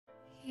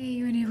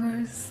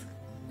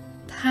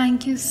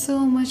Thank you so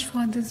much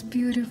for this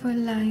beautiful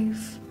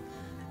life,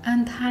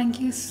 and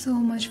thank you so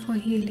much for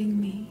healing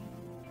me.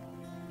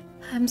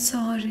 I'm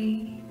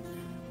sorry.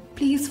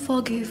 Please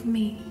forgive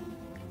me.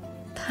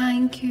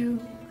 Thank you,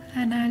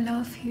 and I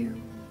love you.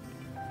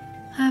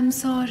 I'm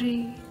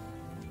sorry.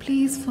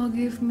 Please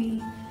forgive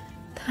me.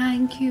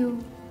 Thank you,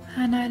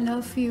 and I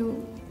love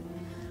you.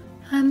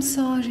 I'm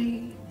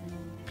sorry.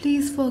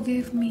 Please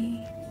forgive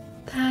me.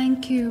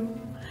 Thank you,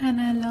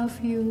 and I love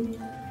you.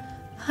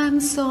 I'm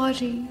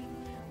sorry.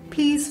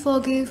 Please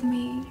forgive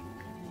me.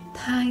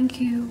 Thank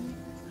you,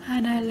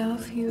 and I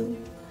love you.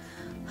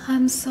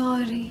 I'm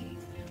sorry.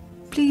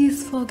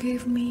 Please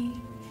forgive me.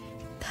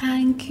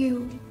 Thank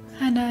you,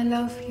 and I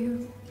love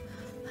you.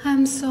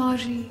 I'm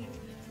sorry.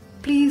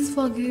 Please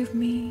forgive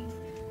me.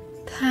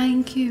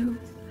 Thank you,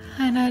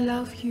 and I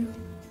love you.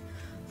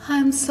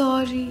 I'm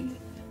sorry.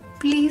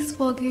 Please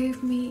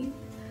forgive me.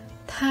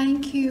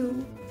 Thank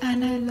you,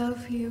 and I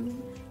love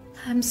you.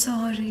 I'm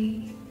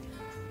sorry.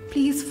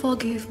 Please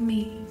forgive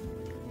me.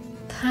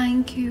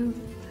 Thank you,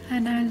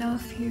 and I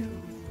love you.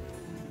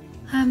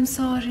 I'm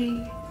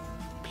sorry.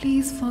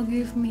 Please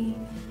forgive me.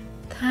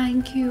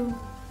 Thank you,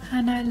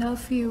 and I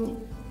love you.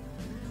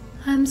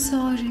 I'm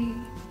sorry.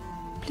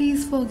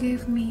 Please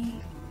forgive me.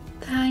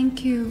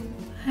 Thank you,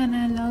 and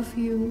I love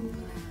you.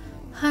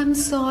 I'm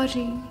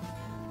sorry.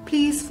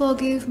 Please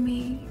forgive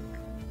me.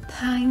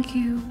 Thank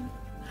you,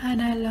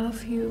 and I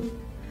love you.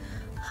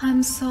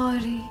 I'm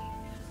sorry.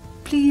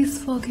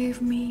 Please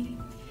forgive me.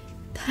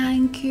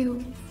 Thank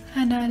you,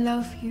 and I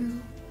love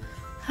you.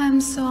 I'm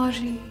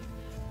sorry.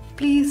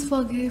 Please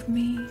forgive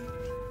me.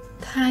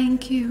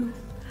 Thank you,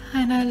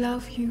 and I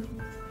love you.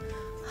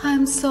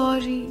 I'm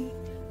sorry.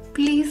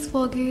 Please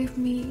forgive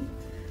me.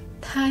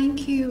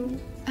 Thank you,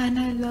 and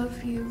I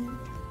love you.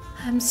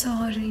 I'm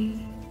sorry.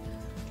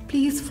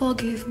 Please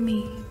forgive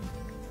me.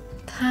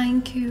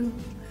 Thank you,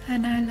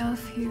 and I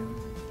love you.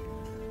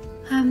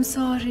 I'm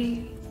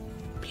sorry.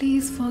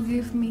 Please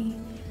forgive me.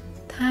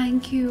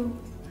 Thank you,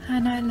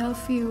 and I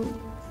love you.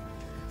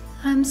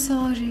 I'm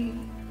sorry.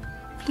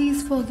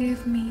 Please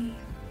forgive me.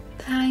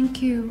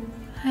 Thank you,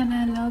 and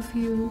I love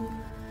you.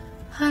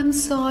 I'm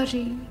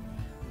sorry.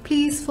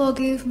 Please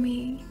forgive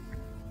me.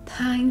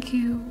 Thank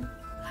you,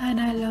 and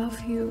I love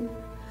you.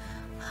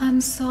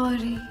 I'm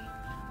sorry.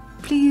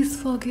 Please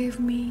forgive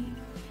me.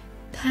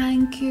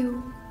 Thank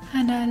you,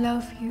 and I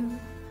love you.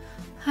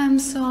 I'm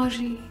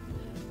sorry.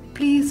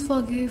 Please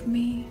forgive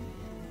me.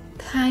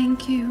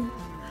 Thank you,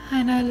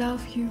 and I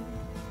love you.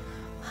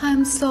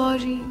 I'm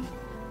sorry.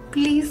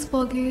 Please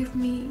forgive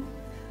me.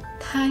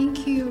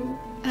 Thank you,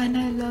 and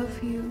I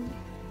love you.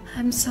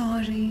 I'm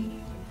sorry.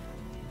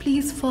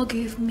 Please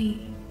forgive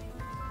me.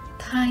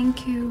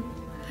 Thank you,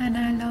 and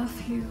I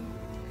love you.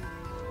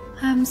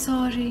 I'm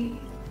sorry.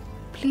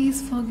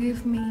 Please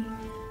forgive me.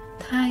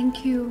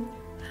 Thank you,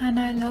 and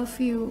I love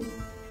you.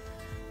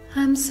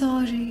 I'm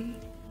sorry.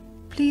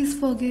 Please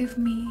forgive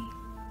me.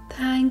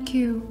 Thank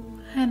you,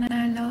 and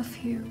I love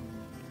you.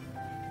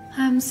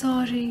 I'm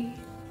sorry.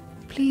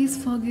 Please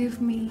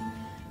forgive me.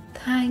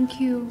 Thank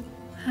you,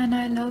 and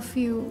I love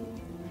you.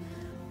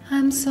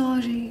 I'm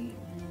sorry.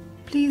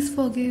 Please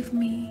forgive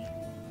me.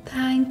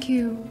 Thank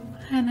you,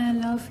 and I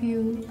love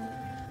you.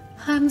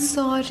 I'm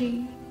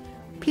sorry.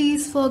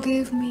 Please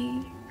forgive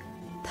me.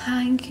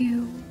 Thank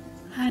you,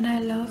 and I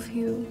love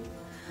you.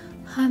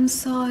 I'm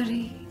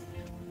sorry.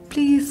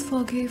 Please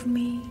forgive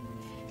me.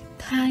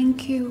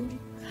 Thank you,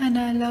 and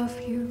I love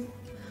you.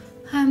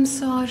 I'm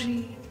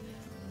sorry.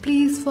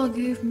 Please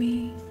forgive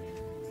me.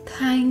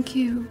 Thank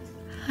you,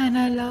 and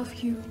I love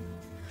you.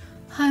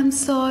 I'm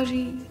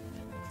sorry.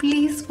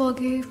 Please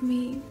forgive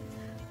me.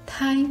 Thank you,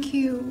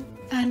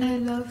 and I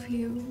love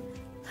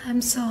you.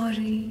 I'm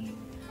sorry.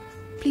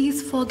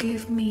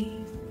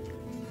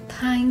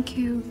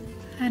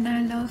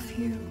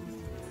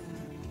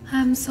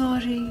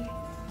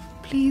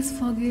 Please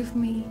forgive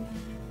me.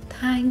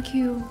 Thank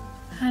you,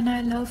 and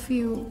I love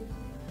you.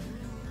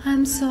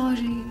 I'm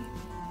sorry.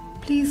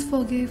 Please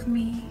forgive me.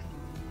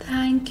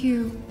 Thank you,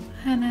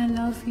 and I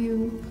love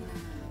you.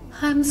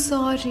 I'm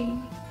sorry.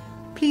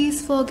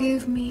 Please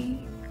forgive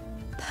me.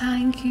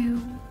 Thank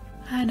you,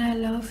 and I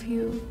love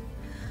you.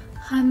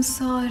 I'm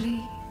sorry.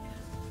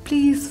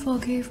 Please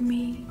forgive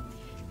me.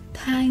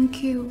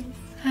 Thank you,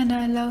 and I love you. I'm sorry. Please forgive me. Thank you, and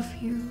I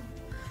love you.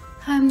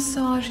 I'm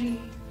sorry.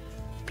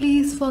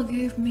 Please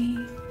forgive me.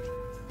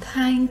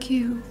 Thank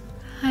you,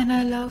 and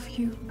I love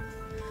you.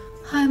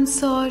 I'm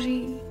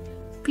sorry.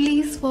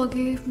 Please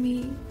forgive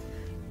me.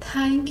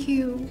 Thank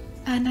you,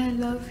 and I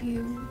love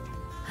you.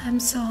 I'm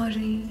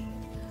sorry.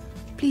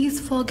 Please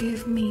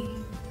forgive me.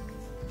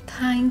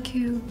 Thank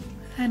you,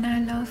 and I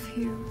love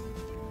you.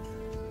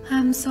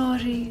 I'm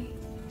sorry.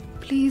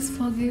 Please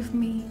forgive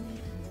me.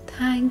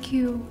 Thank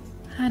you,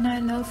 and I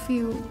love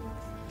you.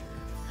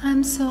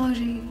 I'm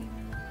sorry.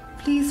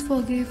 Please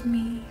forgive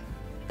me.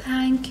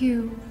 Thank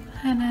you,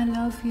 and I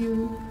love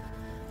you.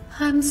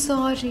 I'm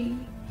sorry.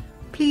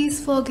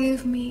 Please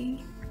forgive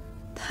me.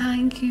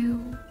 Thank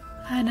you,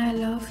 and I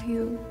love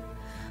you.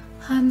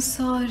 I'm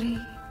sorry.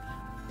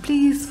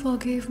 Please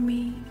forgive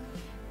me.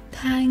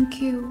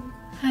 Thank you,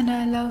 and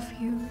I love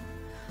you.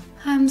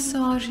 I'm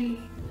sorry.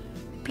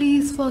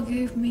 Please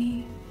forgive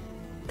me.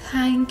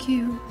 Thank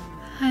you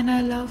and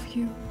I love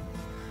you.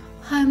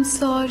 I'm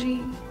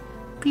sorry.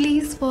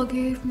 Please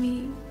forgive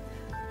me.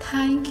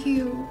 Thank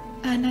you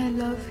and I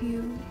love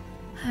you.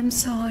 I'm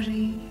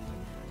sorry.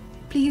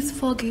 Please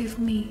forgive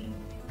me.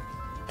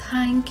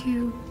 Thank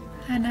you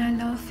and I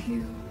love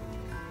you.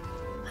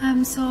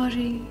 I'm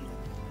sorry.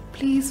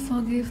 Please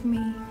forgive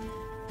me.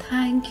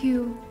 Thank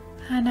you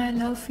and I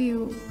love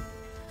you.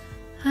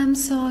 I'm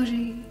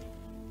sorry.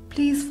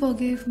 Please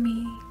forgive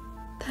me.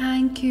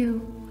 Thank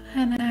you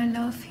and I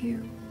love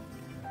you.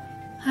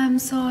 I'm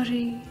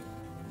sorry.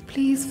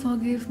 Please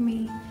forgive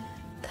me.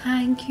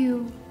 Thank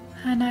you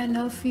and I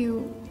love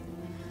you.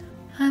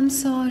 I'm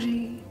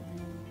sorry.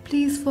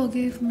 Please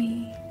forgive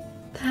me.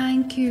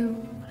 Thank you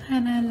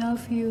and I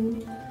love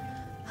you.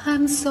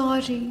 I'm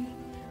sorry.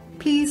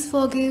 Please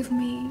forgive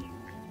me.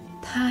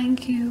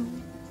 Thank you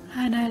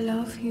and I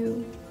love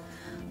you.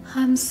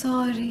 I'm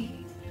sorry.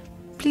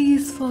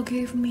 Please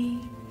forgive me.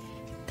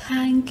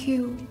 Thank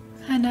you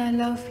and I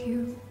love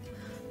you.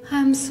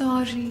 I'm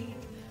sorry.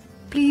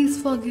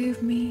 Please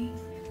forgive me.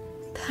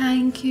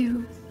 Thank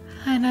you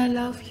and I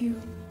love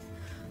you.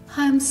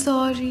 I'm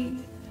sorry.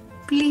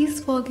 Please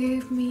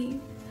forgive me.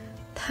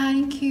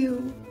 Thank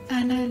you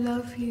and I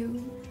love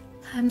you.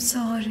 I'm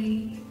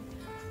sorry.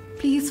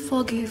 Please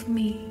forgive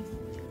me.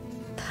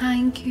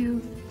 Thank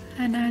you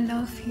and I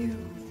love you.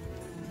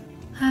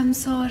 I'm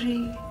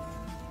sorry.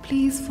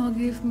 Please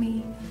forgive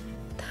me.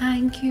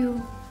 Thank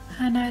you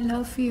and I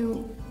love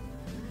you.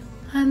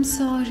 I'm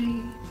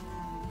sorry.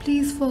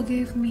 Please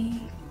forgive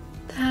me.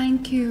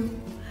 Thank you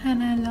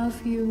and I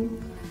love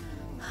you.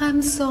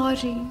 I'm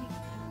sorry.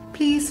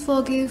 Please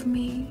forgive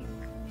me.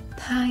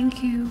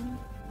 Thank you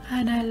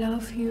and I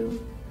love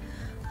you.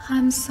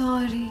 I'm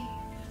sorry.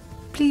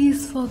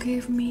 Please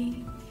forgive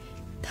me.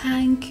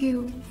 Thank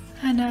you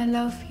and I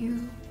love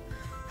you.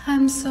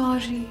 I'm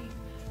sorry.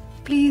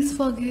 Please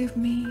forgive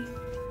me.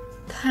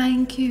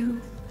 Thank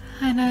you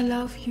and I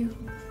love you.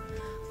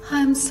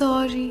 I'm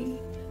sorry.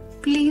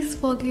 Please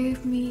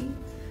forgive me.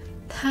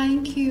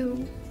 Thank you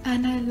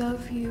and I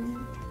love you.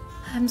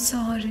 I'm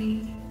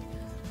sorry.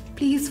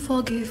 Please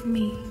forgive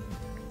me.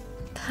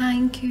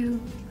 Thank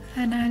you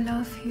and I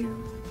love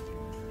you.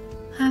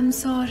 I'm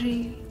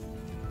sorry.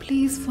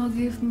 Please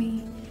forgive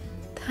me.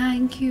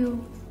 Thank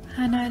you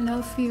and I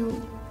love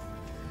you.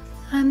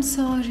 I'm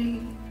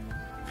sorry.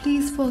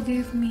 Please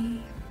forgive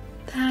me.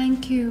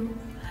 Thank you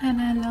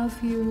and I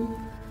love you.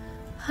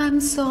 I'm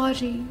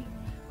sorry.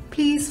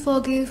 Please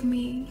forgive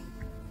me.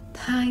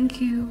 Thank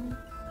you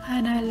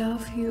and I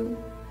love you.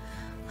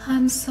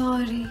 I'm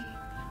sorry.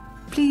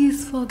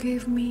 Please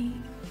forgive me.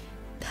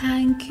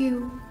 Thank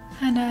you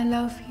and I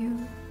love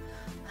you.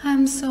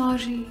 I'm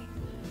sorry.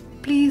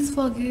 Please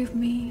forgive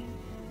me.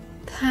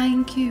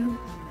 Thank you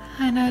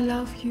and I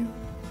love you.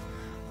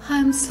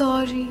 I'm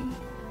sorry.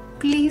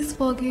 Please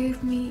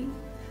forgive me.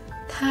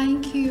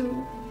 Thank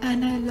you and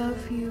I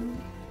love you.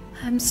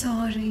 I'm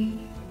sorry.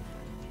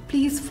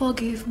 Please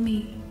forgive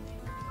me.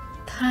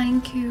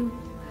 Thank you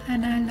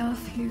and I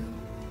love you.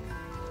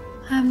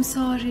 I'm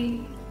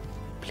sorry.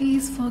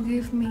 Please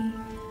forgive me.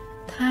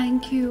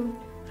 Thank you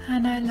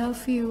and I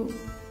love you.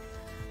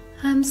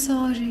 I'm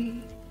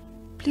sorry.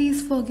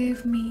 Please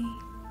forgive me.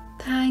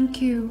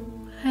 Thank you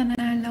and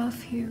I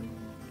love you.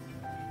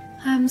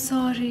 I'm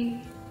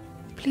sorry.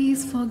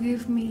 Please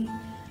forgive me.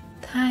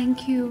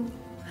 Thank you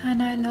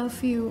and I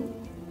love you.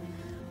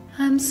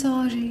 I'm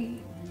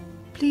sorry.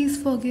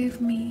 Please forgive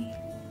me.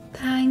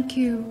 Thank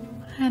you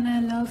and I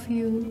love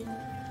you.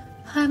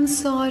 I'm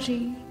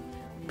sorry.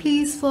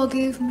 Please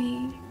forgive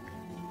me.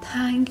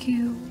 Thank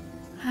you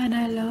and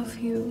I love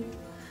you.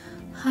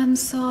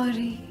 I'm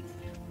sorry.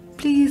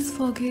 Please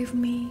forgive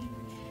me.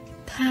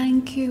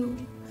 Thank you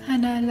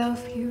and I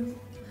love you.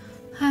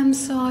 I'm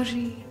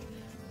sorry.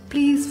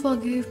 Please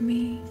forgive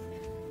me.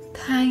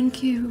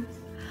 Thank you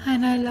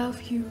and I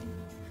love you.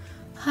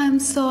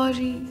 I'm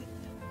sorry.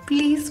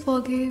 Please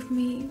forgive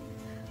me.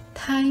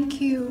 Thank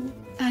you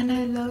and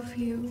I love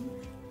you.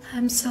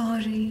 I'm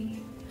sorry.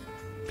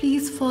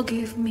 Please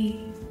forgive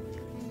me.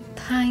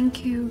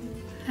 Thank you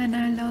and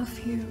I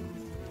love you.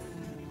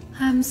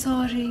 I'm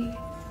sorry.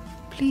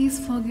 Please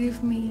forgive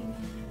me.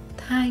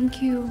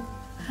 Thank you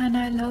and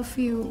I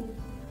love you.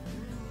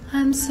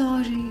 I'm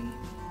sorry.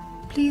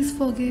 Please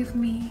forgive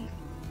me.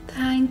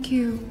 Thank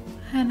you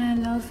and I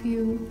love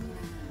you.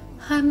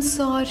 I'm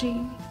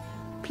sorry.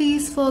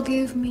 Please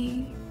forgive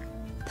me.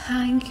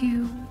 Thank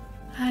you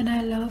and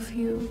I love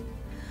you.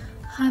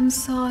 I'm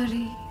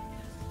sorry.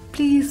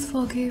 Please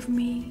forgive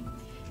me.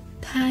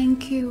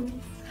 Thank you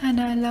and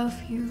I love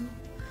you.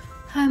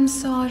 I'm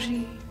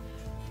sorry.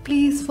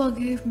 Please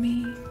forgive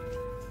me.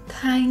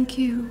 Thank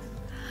you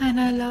and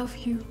I love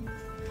you.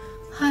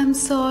 I'm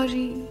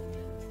sorry.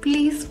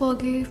 Please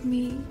forgive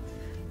me.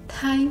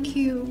 Thank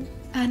you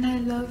and I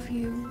love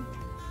you.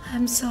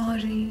 I'm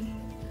sorry.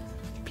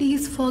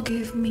 Please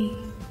forgive me.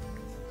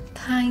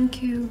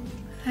 Thank you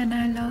and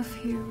I love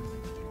you.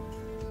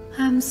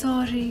 I'm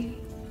sorry.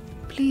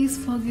 Please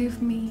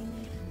forgive me.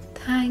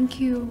 Thank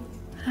you,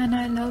 and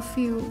I love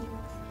you.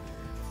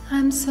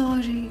 I'm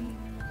sorry.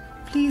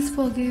 Please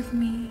forgive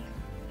me.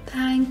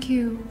 Thank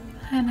you,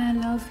 and I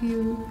love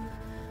you.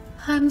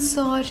 I'm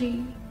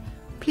sorry.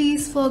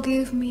 Please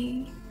forgive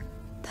me.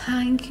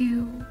 Thank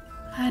you,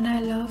 and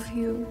I love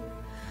you.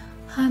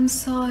 I'm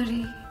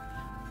sorry.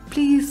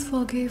 Please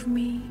forgive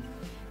me.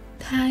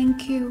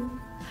 Thank you,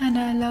 and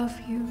I love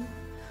you.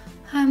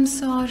 I'm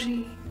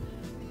sorry.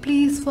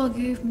 Please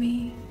forgive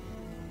me.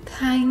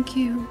 Thank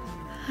you,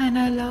 and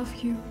I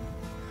love you.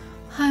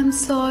 I'm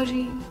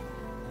sorry.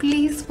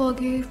 Please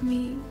forgive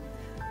me.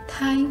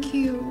 Thank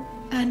you,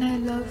 and I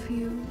love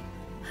you.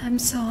 I'm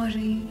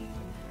sorry.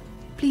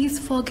 Please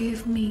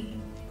forgive me.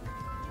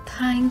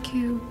 Thank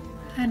you,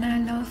 and I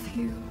love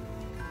you.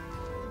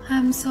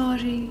 I'm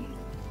sorry.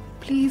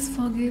 Please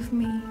forgive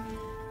me.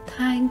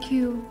 Thank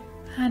you,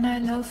 and I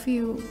love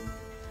you.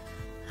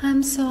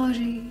 I'm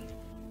sorry.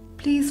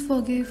 Please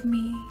forgive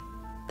me.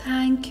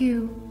 Thank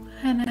you,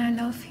 and I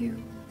love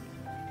you.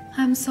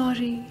 I'm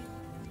sorry.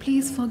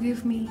 Please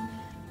forgive me.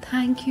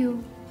 Thank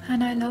you,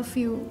 and I love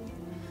you.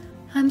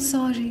 I'm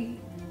sorry.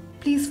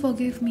 Please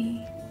forgive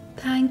me.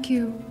 Thank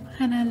you,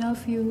 and I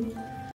love you.